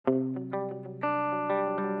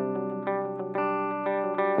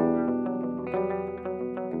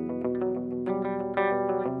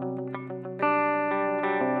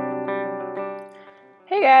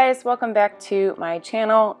guys, welcome back to my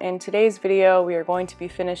channel. In today's video we are going to be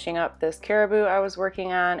finishing up this caribou I was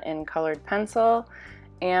working on in colored pencil,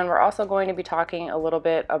 and we're also going to be talking a little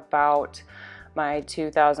bit about my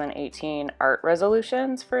 2018 art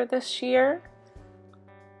resolutions for this year.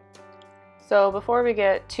 So before we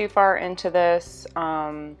get too far into this,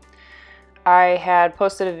 I had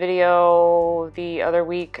posted a video the other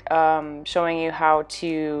week showing you how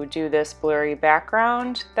to do this blurry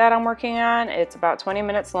background that I'm working on. It's about 20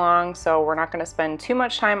 minutes long, so we're not going to spend too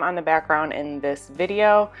much time on the background in this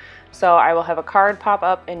video. So I will have a card pop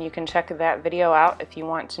up and you can check that video out if you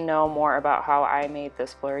want to know more about how I made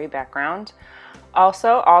this blurry background.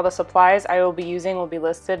 Also, all the supplies I will be using will be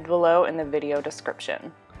listed below in the video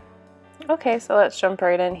description. Okay, so let's jump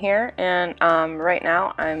right in here, and right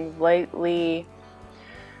now I'm lightly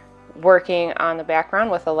working on the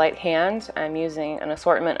background with a light hand. I'm using an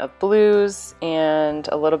assortment of blues and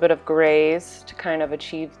a little bit of grays to kind of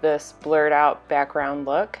achieve this blurred out background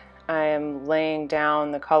look. I'm laying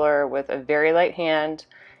down the color with a very light hand,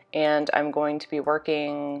 and I'm going to be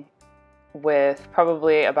working with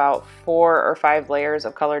probably about 4 or 5 layers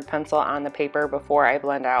of colored pencil on the paper before I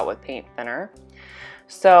blend out with paint thinner.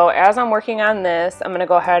 So as I'm working on this, I'm going to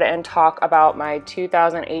go ahead and talk about my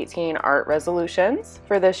 2018 art resolutions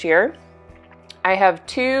for this year. I have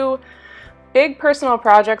 2 big personal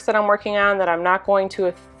projects that I'm working on that I'm not going to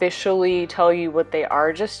officially tell you what they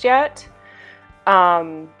are just yet,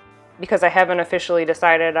 because I haven't officially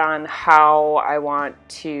decided on how I want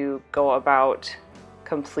to go about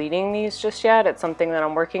completing these just yet. It's something that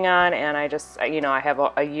I'm working on, and I just, I have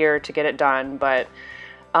a year to get it done, but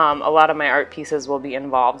a lot of my art pieces will be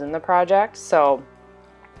involved in the project, so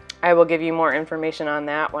I will give you more information on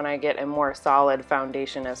that when I get a more solid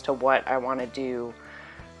foundation as to what I want to do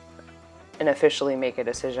and officially make a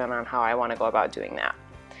decision on how I want to go about doing that.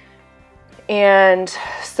 And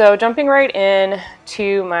so jumping right in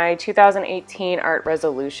to my 2018 art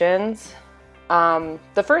resolutions,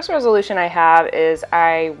 the first resolution I have is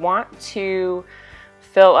I want to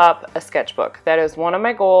fill up a sketchbook. That is one of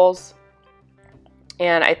my goals.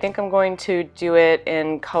 And I think I'm going to do it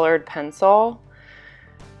in colored pencil,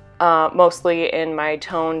 mostly in my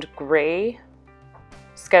toned gray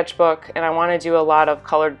sketchbook. And I want to do a lot of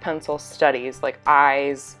colored pencil studies, like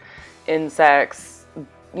eyes, insects,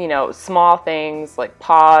 small things like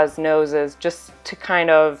paws, noses, just to kind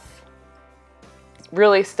of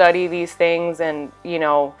really study these things. And,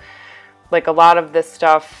 like a lot of this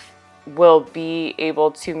stuff will be able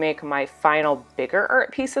to make my final bigger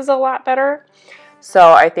art pieces a lot better.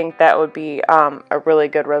 So I think that would be a really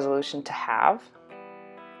good resolution to have.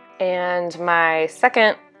 And my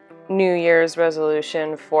second New Year's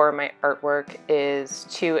resolution for my artwork is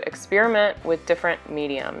to experiment with different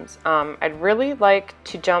mediums. I'd really like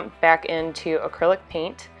to jump back into acrylic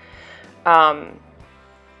paint.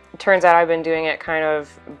 It turns out I've been doing it kind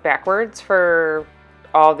of backwards for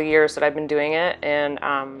all the years that I've been doing it, and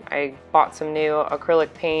I bought some new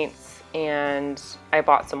acrylic paints, and I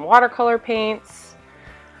bought some watercolor paints.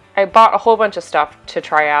 I bought a whole bunch of stuff to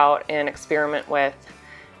try out and experiment with,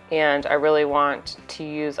 and I really want to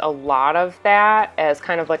use a lot of that as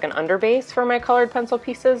kind of like an underbase for my colored pencil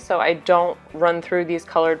pieces, so I don't run through these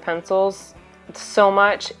colored pencils so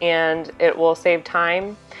much, and it will save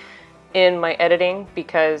time in my editing,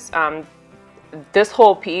 because this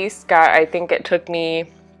whole piece I think it took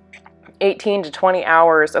me 18 to 20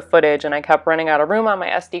 hours of footage, and I kept running out of room on my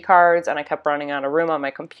SD cards, and I kept running out of room on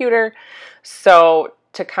my computer. So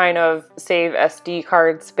to kind of save SD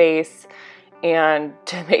card space and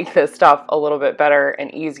to make this stuff a little bit better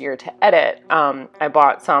and easier to edit, I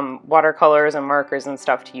bought some watercolors and markers and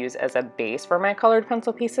stuff to use as a base for my colored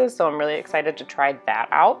pencil pieces, so I'm really excited to try that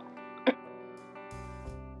out.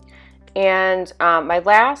 And my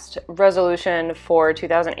last resolution for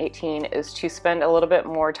 2018 is to spend a little bit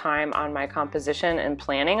more time on my composition and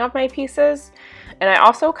planning of my pieces. And I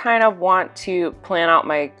also kind of want to plan out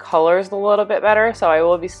my colors a little bit better, so I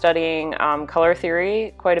will be studying color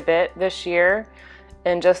theory quite a bit this year,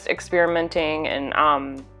 and just experimenting.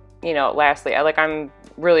 And lastly, I'm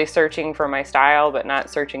really searching for my style, but not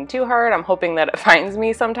searching too hard. I'm hoping that it finds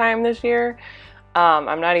me sometime this year.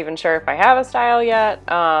 I'm not even sure if I have a style yet.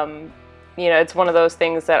 It's one of those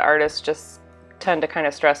things that artists just tend to kind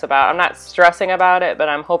of stress about. I'm not stressing about it, but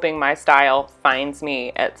I'm hoping my style finds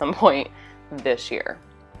me at some point this year.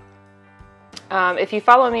 If you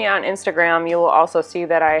follow me on Instagram, you will also see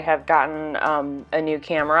that I have gotten a new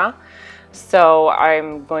camera. So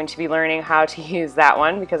I'm going to be learning how to use that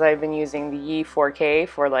one, because I've been using the Yi 4K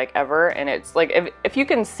for like ever. And it's like, if you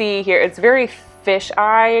can see here, it's very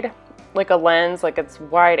fish-eyed. like a lens, like it's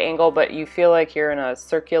wide angle, but you feel like you're in a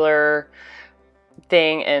circular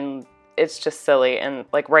thing, and it's just silly. And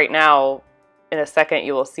like right now, in a second,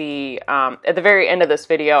 you will see at the very end of this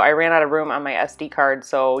video, I ran out of room on my SD card,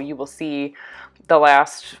 so you will see the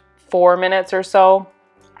last 4 minutes or so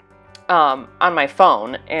on my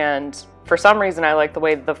phone. And for some reason, I like the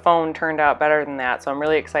way the phone turned out better than that, so I'm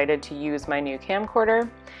really excited to use my new camcorder.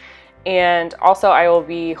 And also, I will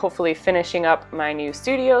be hopefully finishing up my new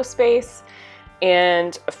studio space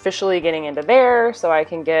and officially getting into there so I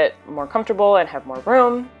can get more comfortable and have more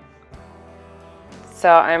room. So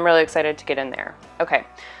I'm really excited to get in there. Okay,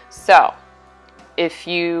 so if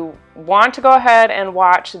you want to go ahead and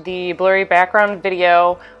watch the blurry background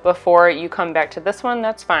video before you come back to this one,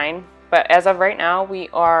 that's fine. But as of right now, we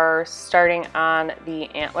are starting on the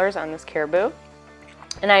antlers on this caribou.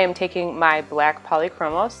 And I am taking my black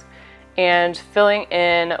polychromos and filling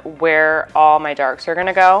in where all my darks are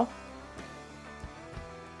gonna go.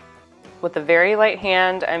 With a very light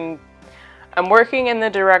hand, I'm working in the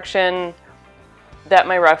direction that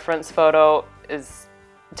my reference photo is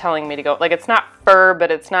telling me to go. Like, it's not fur,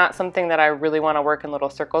 but it's not something that I really want to work in little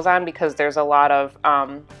circles on, because there's a lot of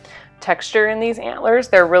texture in these antlers.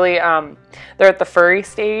 They're really they're at the furry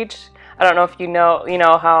stage. I don't know if you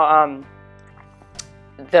know how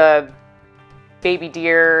the baby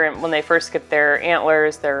deer, and when they first get their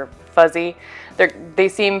antlers, they're fuzzy. They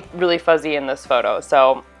seem really fuzzy in this photo,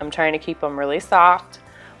 so I'm trying to keep them really soft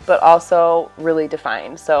but also really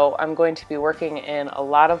defined. So I'm going to be working in a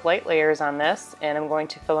lot of light layers on this, and I'm going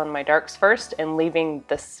to fill in my darks first and leaving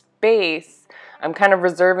the space. I'm kind of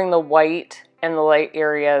reserving the white and the light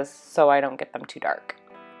areas so I don't get them too dark.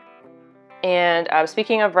 And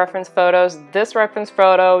speaking of reference photos, this reference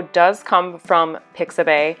photo does come from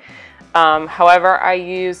Pixabay. However, I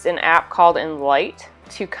used an app called Enlight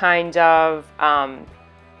to kind of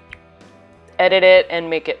edit it and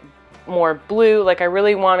make it more blue. Like, I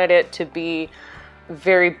really wanted it to be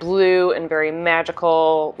very blue and very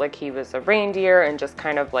magical, like he was a reindeer and just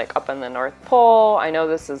kind of like up in the North Pole. I know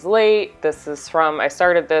this is late. This is I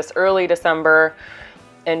started this early December,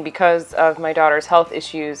 and because of my daughter's health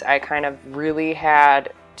issues, I kind of really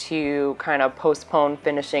had to kind of postpone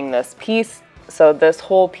finishing this piece. So this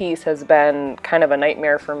whole piece has been kind of a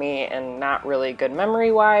nightmare for me and not really good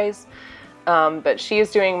memory-wise. But she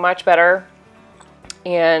is doing much better.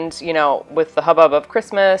 And, you know, with the hubbub of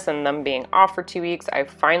Christmas and them being off for 2 weeks, I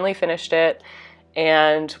finally finished it,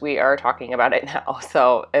 and we are talking about it now.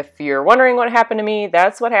 So if you're wondering what happened to me,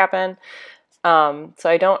 that's what happened. So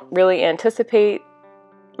I don't really anticipate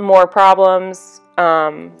more problems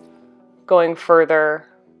going further.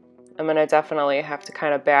 I'm going to definitely have to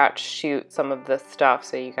kind of batch shoot some of this stuff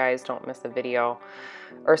so you guys don't miss a video,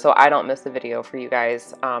 or so I don't miss the video for you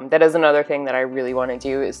guys. That is another thing that I really want to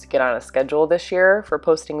do, is to get on a schedule this year for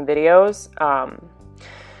posting videos.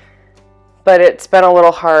 But it's been a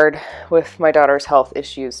little hard with my daughter's health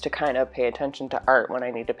issues to kind of pay attention to art when I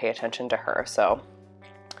need to pay attention to her. So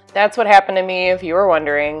that's what happened to me, if you were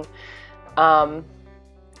wondering. All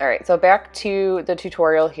right, so back to the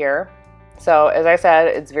tutorial here. So as I said,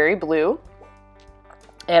 it's very blue,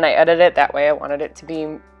 and I edited it that way. I wanted it to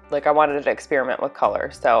be like, I wanted to experiment with color.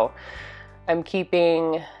 So I'm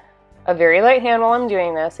keeping a very light hand while I'm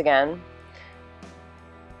doing this again.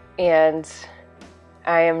 And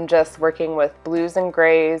I am just working with blues and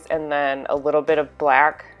grays and then a little bit of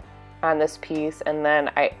black on this piece. And then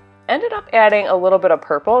I ended up adding a little bit of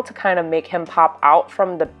purple to kind of make him pop out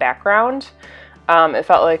from the background. It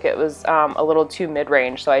felt like it was a little too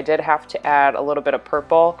mid-range, so I did have to add a little bit of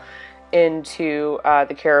purple into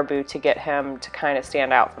the caribou to get him to kind of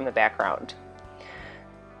stand out from the background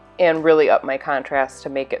and really up my contrast to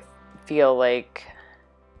make it feel like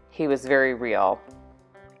he was very real.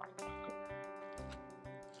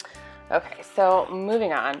 Okay, so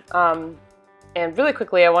moving on. And really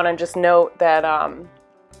quickly, I want to just note that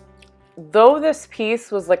though this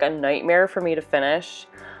piece was like a nightmare for me to finish,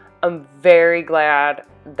 I'm very glad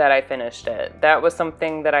that I finished it. That was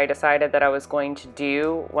something that I decided that I was going to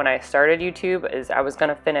do when I started YouTube, is I was going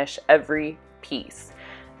to finish every piece.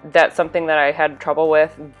 That's something that I had trouble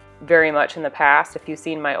with very much in the past. If you've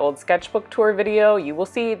seen my old sketchbook tour video, you will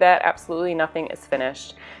see that absolutely nothing is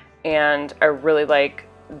finished. And I really like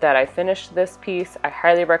that I finished this piece. I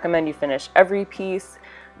highly recommend you finish every piece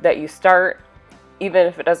that you start. Even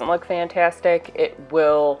if it doesn't look fantastic,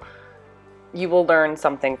 you will learn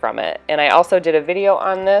something from it. And I also did a video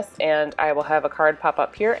on this, and I will have a card pop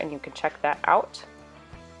up here and you can check that out.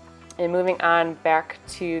 And moving on back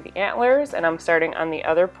to the antlers, and I'm starting on the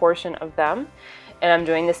other portion of them, and I'm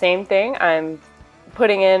doing the same thing. I'm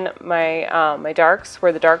putting in my my darks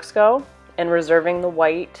where the darks go, and reserving the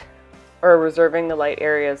white, or reserving the light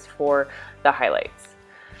areas for the highlights.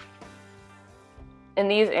 And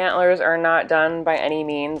these antlers are not done by any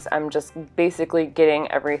means. I'm just basically getting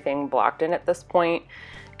everything blocked in at this point,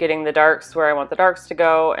 getting the darks where I want the darks to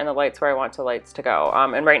go and the lights where I want the lights to go.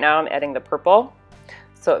 And right now I'm adding the purple,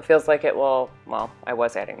 so it feels like it will, well, I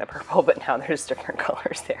was adding the purple, but now there's different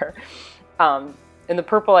colors there. In the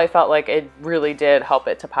purple, I felt like it really did help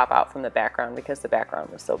it to pop out from the background because the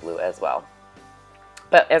background was so blue as well.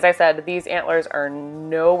 But as I said, these antlers are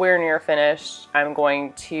nowhere near finished. I'm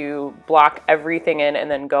going to block everything in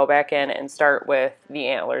and then go back in and start with the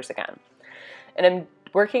antlers again. And I'm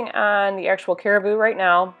working on the actual caribou right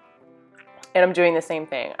now, and I'm doing the same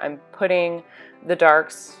thing. I'm putting the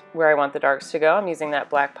darks where I want the darks to go. I'm using that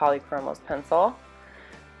black polychromos pencil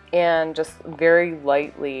and just very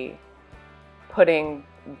lightly putting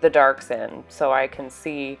the darks in so I can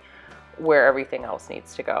see where everything else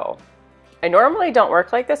needs to go. I normally don't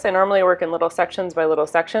work like this. I normally work in little sections by little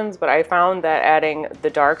sections, but I found that adding the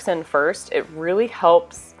darks in first, it really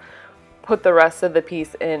helps put the rest of the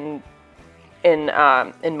piece in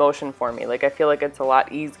motion for me. Like, I feel like it's a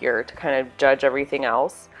lot easier to kind of judge everything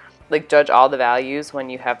else, like judge all the values when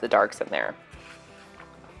you have the darks in there.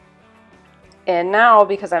 And now,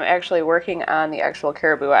 because I'm actually working on the actual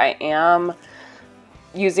caribou, I am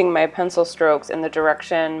using my pencil strokes in the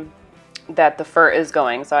direction that the fur is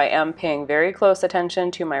going. So I am paying very close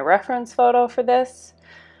attention to my reference photo for this,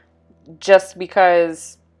 just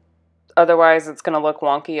because otherwise it's going to look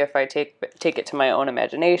wonky if I take it to my own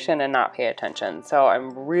imagination and not pay attention. So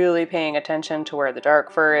I'm really paying attention to where the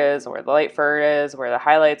dark fur is, where the light fur is, where the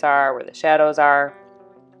highlights are, where the shadows are,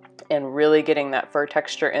 and really getting that fur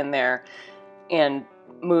texture in there and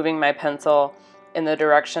moving my pencil in the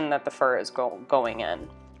direction that the fur is going in.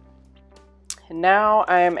 And now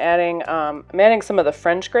I'm adding some of the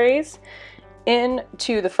French grays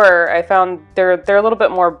into the fur. I found they're a little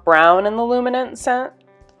bit more brown in the luminance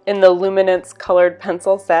colored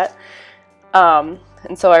pencil set. And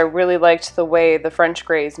so I really liked the way the French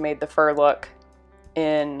grays made the fur look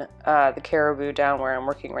in the caribou down where I'm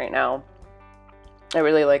working right now. I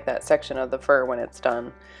really like that section of the fur when it's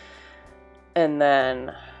done. And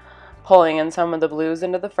then pulling in some of the blues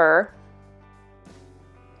into the fur,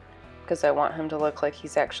 because I want him to look like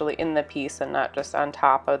he's actually in the piece and not just on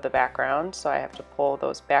top of the background. So I have to pull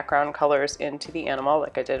those background colors into the animal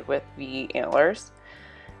like I did with the antlers.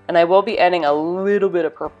 And I will be adding a little bit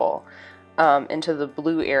of purple into the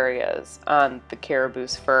blue areas on the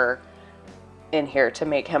caribou's fur in here to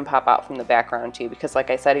make him pop out from the background too, because like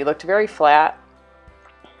I said, he looked very flat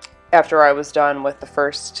after I was done with the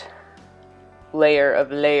first layer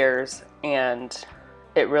of layers, and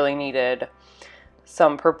it really needed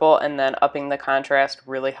some purple, and then upping the contrast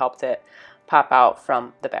really helped it pop out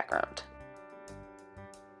from the background.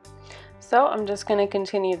 So I'm just going to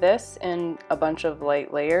continue this in a bunch of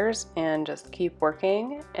light layers and just keep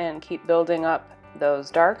working and keep building up those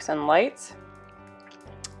darks and lights,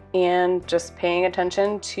 and just paying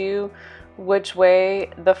attention to which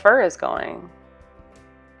way the fur is going.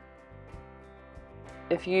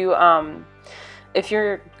 If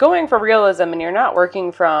you're going for realism and you're not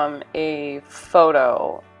working from a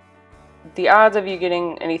photo, the odds of you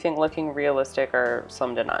getting anything looking realistic are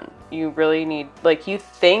slim to none. You really need, like, you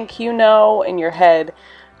think you know in your head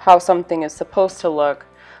how something is supposed to look,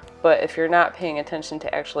 but if you're not paying attention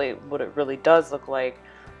to actually what it really does look like,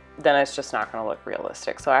 then it's just not going to look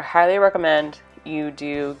realistic. So I highly recommend you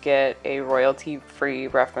do get a royalty-free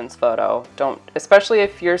reference photo. Especially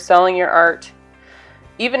if you're selling your art.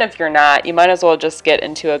 Even if you're not, you might as well just get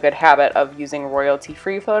into a good habit of using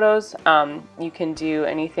royalty-free photos. You can do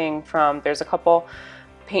anything from, there's a couple,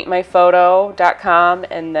 paintmyphoto.com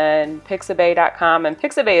and then pixabay.com. And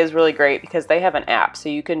Pixabay is really great because they have an app, so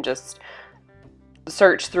you can just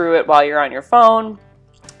search through it while you're on your phone,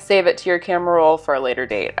 save it to your camera roll for a later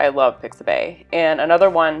date. I love Pixabay. And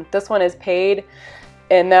another one, this one is paid,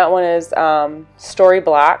 and that one is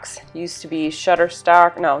Storyblocks. Used to be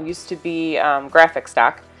Shutterstock. No, used to be Graphic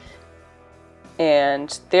Stock.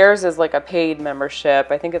 And theirs is like a paid membership.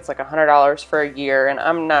 I think it's like $100 for a year, and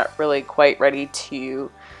I'm not really quite ready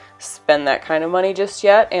to spend that kind of money just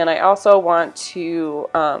yet. And I also want to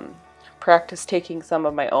practice taking some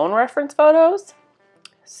of my own reference photos.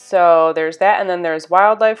 So there's that, and then there's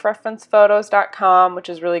wildlifereferencephotos.com, which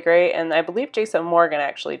is really great. And I believe Jason Morgan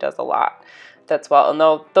actually does a lot. That's well, and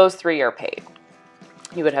those three are paid.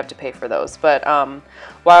 You would have to pay for those, but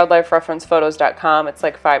wildlifereferencephotos.com, it's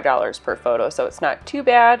like $5 per photo, so it's not too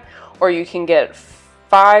bad. Or you can get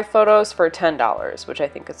 5 photos for $10, which I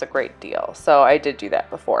think is a great deal. So I did do that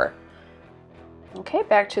before. Okay,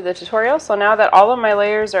 back to the tutorial. So now that all of my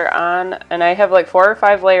layers are on, and I have like 4 or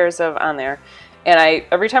 5 layers of on there, and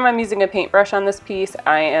every time I'm using a paintbrush on this piece,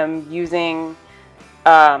 I am using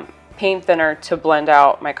paint thinner to blend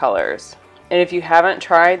out my colors. And if you haven't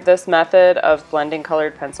tried this method of blending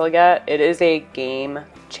colored pencil yet, it is a game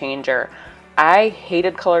changer. I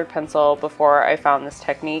hated colored pencil before I found this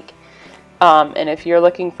technique. And if you're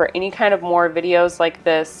looking for any kind of more videos like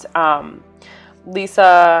this,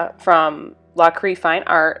 Lisa from Blurry Fine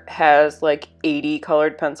Art has like 80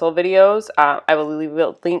 colored pencil videos. I will leave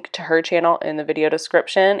a link to her channel in the video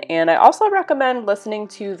description. And I also recommend listening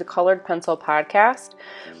to the Colored Pencil podcast.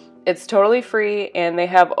 It's totally free and they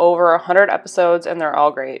have over 100 episodes and they're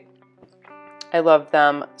all great. I love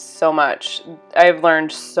them so much. I've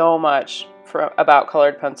learned so much about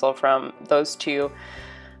colored pencil from those 2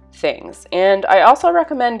 things. And I also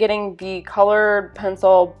recommend getting the Colored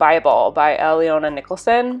Pencil Bible by Leona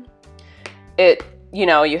Nicholson. You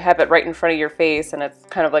know, you have it right in front of your face and it's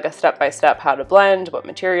kind of like a step-by-step how to blend, what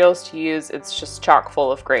materials to use. It's just chock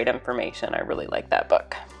full of great information. I really like that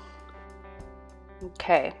book.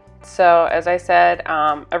 Okay, so as I said,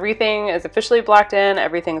 everything is officially blocked in,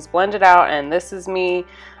 everything's blended out, and this is me.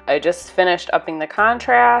 I just finished upping the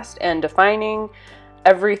contrast and defining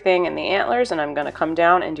everything in the antlers, and I'm going to come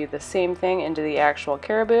down and do the same thing into the actual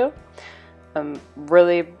caribou. I'm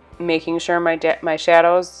really making sure my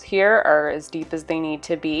shadows here are as deep as they need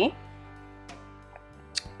to be,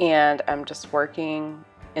 and I'm just working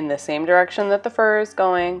in the same direction that the fur is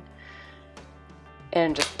going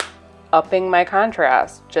and just upping my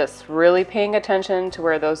contrast, just really paying attention to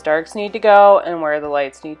where those darks need to go and where the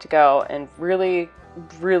lights need to go, and really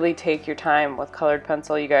take your time with colored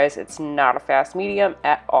pencil, you guys. It's not a fast medium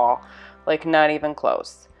at all, like not even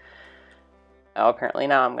close. Oh, apparently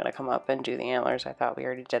now I'm going to come up and do the antlers. I thought we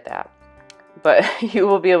already did that. But you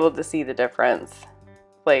will be able to see the difference,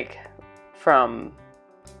 like from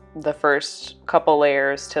the first couple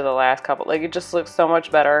layers to the last couple. Like it just looks so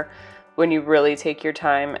much better when you really take your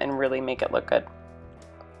time and really make it look good.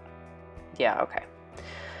 Yeah, okay.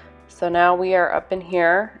 So now we are up in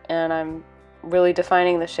here and I'm really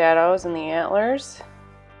defining the shadows and the antlers,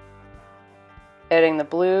 adding the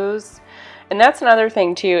blues. And that's another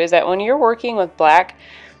thing too, is that when you're working with black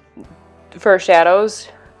for shadows,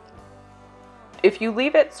 if you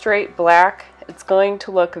leave it straight black, it's going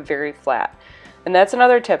to look very flat. And that's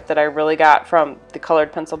another tip that I really got from the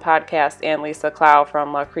Colored Pencil podcast and Lisa Clow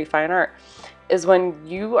from Blurry Fine Art, is when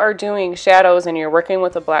you are doing shadows and you're working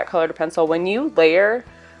with a black colored pencil, when you layer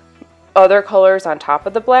other colors on top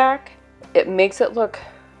of the black, it makes it look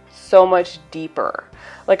so much deeper.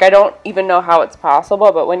 Like I don't even know how it's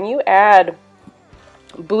possible, but when you add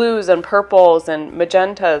blues and purples and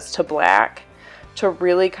magentas to black, to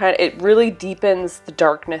really it really deepens the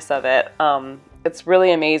darkness of it. It's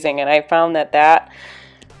really amazing, and I found that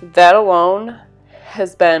alone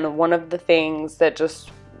has been one of the things that just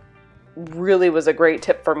really was a great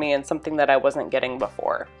tip for me and something that I wasn't getting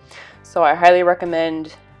before. So I highly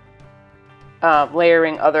recommend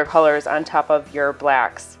layering other colors on top of your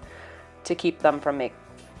blacks to keep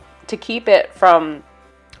it from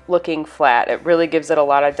looking flat. It really gives it a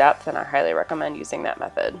lot of depth, and I highly recommend using that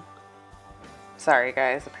method. Sorry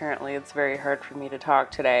guys, apparently it's very hard for me to talk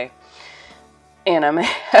today, and I'm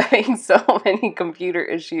having so many computer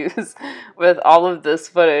issues with all of this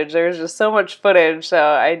footage. There's just so much footage, so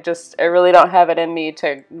I really don't have it in me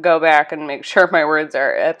to go back and make sure my words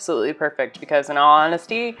are absolutely perfect, because in all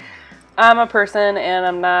honesty, I'm a person and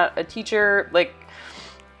I'm not a teacher. Like,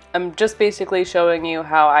 I'm just basically showing you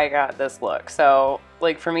how I got this look. So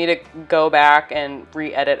like for me to go back and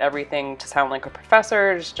re-edit everything to sound like a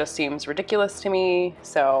professor just seems ridiculous to me.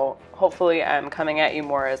 So hopefully I'm coming at you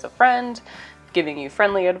more as a friend, giving you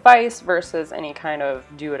friendly advice versus any kind of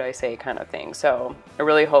do what I say kind of thing. So I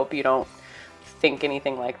really hope you don't think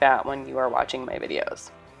anything like that when you are watching my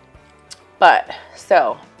videos. But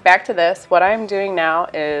so back to this, what I'm doing now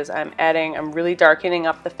is I'm really darkening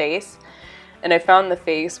up the face, and I found the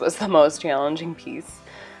face was the most challenging piece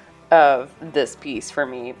of this piece for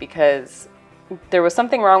me because there was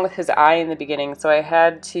something wrong with his eye in the beginning, so I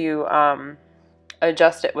had to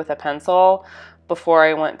adjust it with a pencil before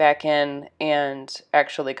I went back in and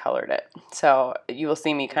actually colored it. So you will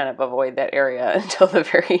see me kind of avoid that area until the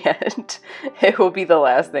very end. It will be the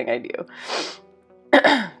last thing I do.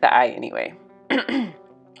 The eye anyway.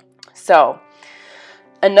 So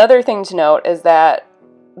another thing to note is that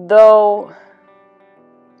though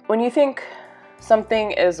when you think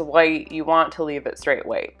something is white, you want to leave it straight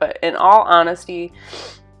white, but in all honesty,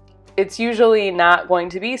 it's usually not going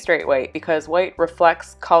to be straight white because white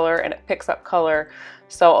reflects color and it picks up color.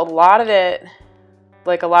 So a lot of it,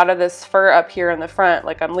 like a lot of this fur up here in the front,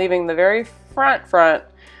 like I'm leaving the very front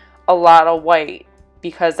a lot of white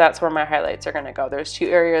because that's where my highlights are going to go. There's two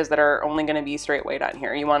areas that are only going to be straight white on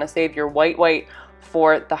here. You want to save your white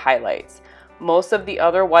for the highlights. Most of the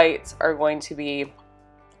other whites are going to be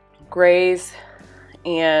grays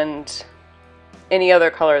and any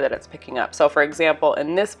other color that it's picking up. So for example,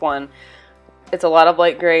 in this one, it's a lot of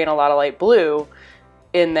light gray and a lot of light blue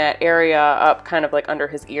in that area up kind of like under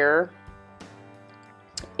his ear.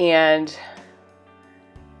 And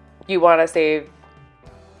you want to save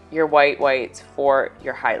your whites for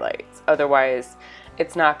your highlights. Otherwise,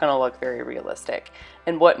 it's not going to look very realistic.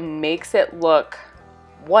 And what makes it look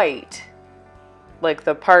white, like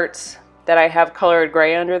the parts that I have colored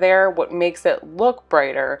gray under there, what makes it look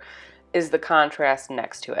brighter is the contrast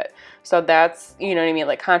next to it. So that's, you know what I mean?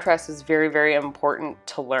 Like contrast is very, very important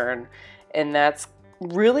to learn. And that's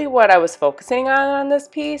really what I was focusing on this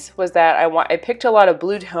piece, was that I picked a lot of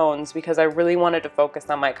blue tones because I really wanted to focus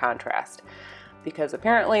on my contrast. Because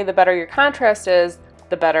apparently the better your contrast is,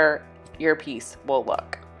 the better your piece will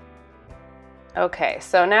look. Okay,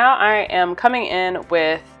 so now I am coming in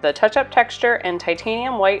with the Touch Up Texture and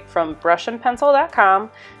Titanium White from brushandpencil.com,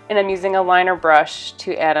 and I'm using a liner brush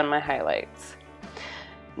to add on my highlights.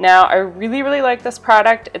 Now, I really, really like this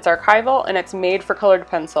product. It's archival and it's made for colored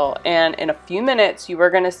pencil, and in a few minutes you are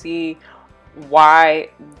going to see why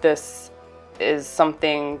this is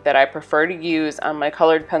something that I prefer to use on my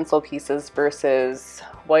colored pencil pieces versus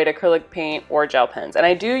white acrylic paint or gel pens. And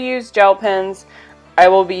I do use gel pens. I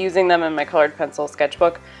will be using them in my colored pencil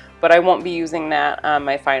sketchbook, but I won't be using that on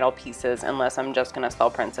my final pieces unless I'm just going to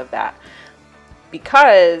sell prints of that.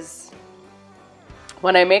 Because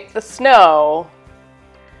when I make the snow,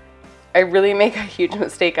 I really make a huge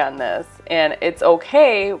mistake on this. And it's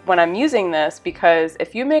okay when I'm using this, because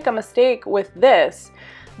if you make a mistake with this,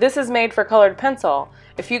 this is made for colored pencil.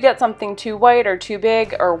 If you get something too white or too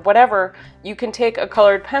big or whatever, you can take a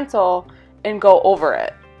colored pencil and go over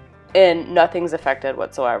it, and nothing's affected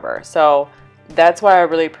whatsoever. So that's why I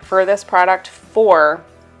really prefer this product for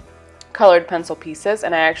colored pencil pieces.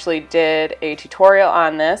 And I actually did a tutorial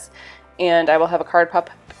on this, and I will have a card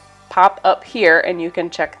pop up here and you can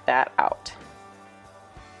check that out.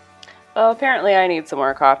 Well, apparently I need some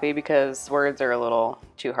more coffee because words are a little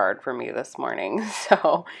too hard for me this morning.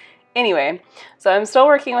 So anyway, so I'm still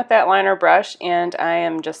working with that liner brush, and I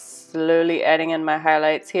am just slowly adding in my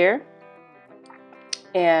highlights here.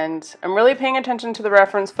 And I'm really paying attention to the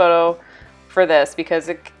reference photo for this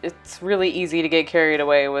because it's really easy to get carried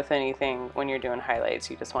away with anything when you're doing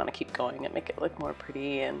highlights. You just want to keep going and make it look more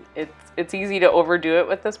pretty, and it's easy to overdo it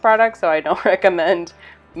with this product, so I don't recommend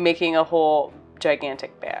making a whole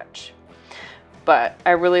gigantic batch. But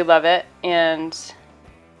I really love it, and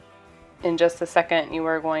in just a second you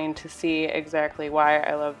are going to see exactly why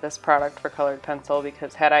I love this product for colored pencil,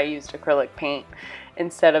 because had I used acrylic paint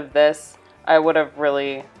instead of this, I would have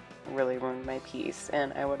really ruined my piece,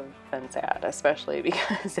 and I would have been sad, especially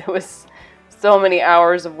because it was so many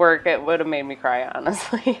hours of work. It would have made me cry,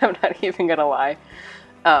 honestly. I'm not even gonna lie.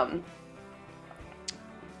 But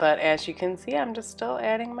as you can see, I'm just still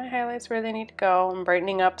adding my highlights where they need to go. I'm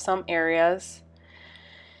brightening up some areas.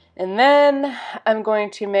 And then I'm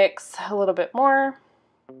going to mix a little bit more.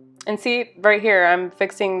 And see, right here, I'm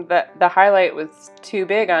fixing the highlight was too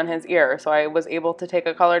big on his ear, so I was able to take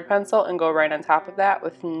a colored pencil and go right on top of that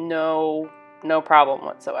with no problem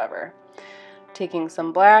whatsoever. Taking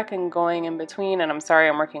some black and going in between, and I'm sorry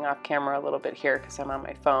I'm working off camera a little bit here because I'm on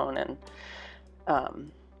my phone,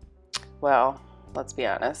 and well, let's be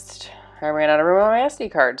honest, I ran out of room on my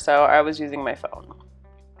SD card, so I was using my phone.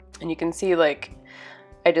 And you can see, like,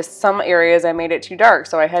 some areas I made it too dark,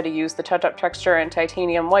 so I had to use the Touch Up Texture and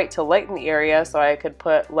Titanium White to lighten the area so I could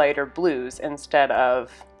put lighter blues instead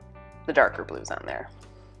of the darker blues on there.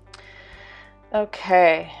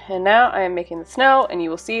 Okay, and now I am making the snow, and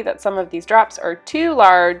you will see that some of these drops are too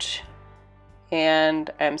large,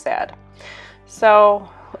 and I'm sad. So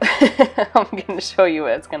I'm going to show you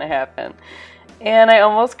what's going to happen. And I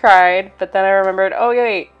almost cried, but then I remembered, oh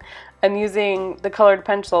wait, I'm using the colored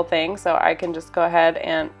pencil thing, so I can just go ahead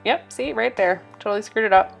and, yep, see, right there, totally screwed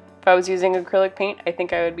it up. If I was using acrylic paint, I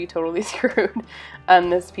think I would be totally screwed on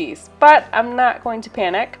this piece. But I'm not going to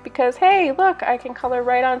panic because, hey, look, I can color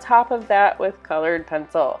right on top of that with colored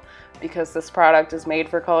pencil, because this product is made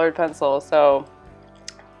for colored pencil. So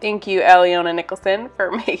thank you, Aliona Nicholson, for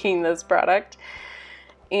making this product.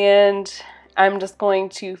 And I'm just going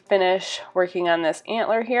to finish working on this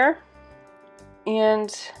antler here.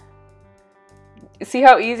 And see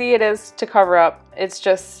how easy it is to cover up. It's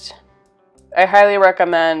just, I highly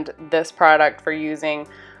recommend this product for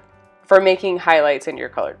making highlights in your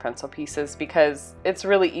colored pencil pieces, because it's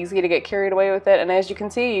really easy to get carried away with it. And as you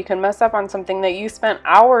can see, you can mess up on something that you spent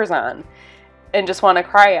hours on and just want to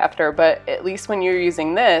cry after. But at least when you're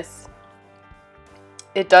using this,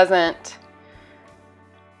 it's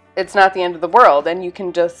not the end of the world, and you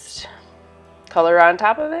can just color on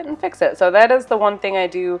top of it and fix it. So that is the one thing I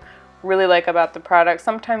do really like about the product.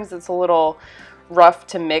 Sometimes it's a little rough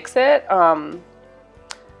to mix it.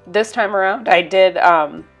 This time around I did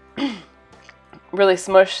really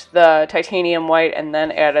smush the titanium white and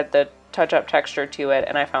then added the touch-up texture to it,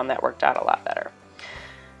 and I found that worked out a lot better.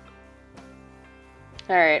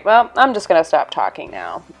 Alright, well, I'm just gonna stop talking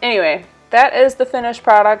now. Anyway, that is the finished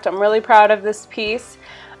product. I'm really proud of this piece.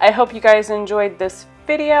 I hope you guys enjoyed this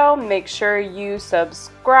video. Make sure you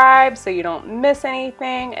subscribe so you don't miss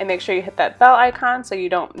anything, and make sure you hit that bell icon so you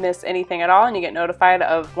don't miss anything at all and you get notified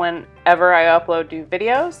of whenever I upload new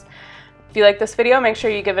videos. If you like this video, make sure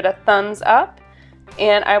you give it a thumbs up,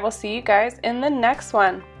 and I will see you guys in the next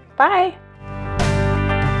one. Bye!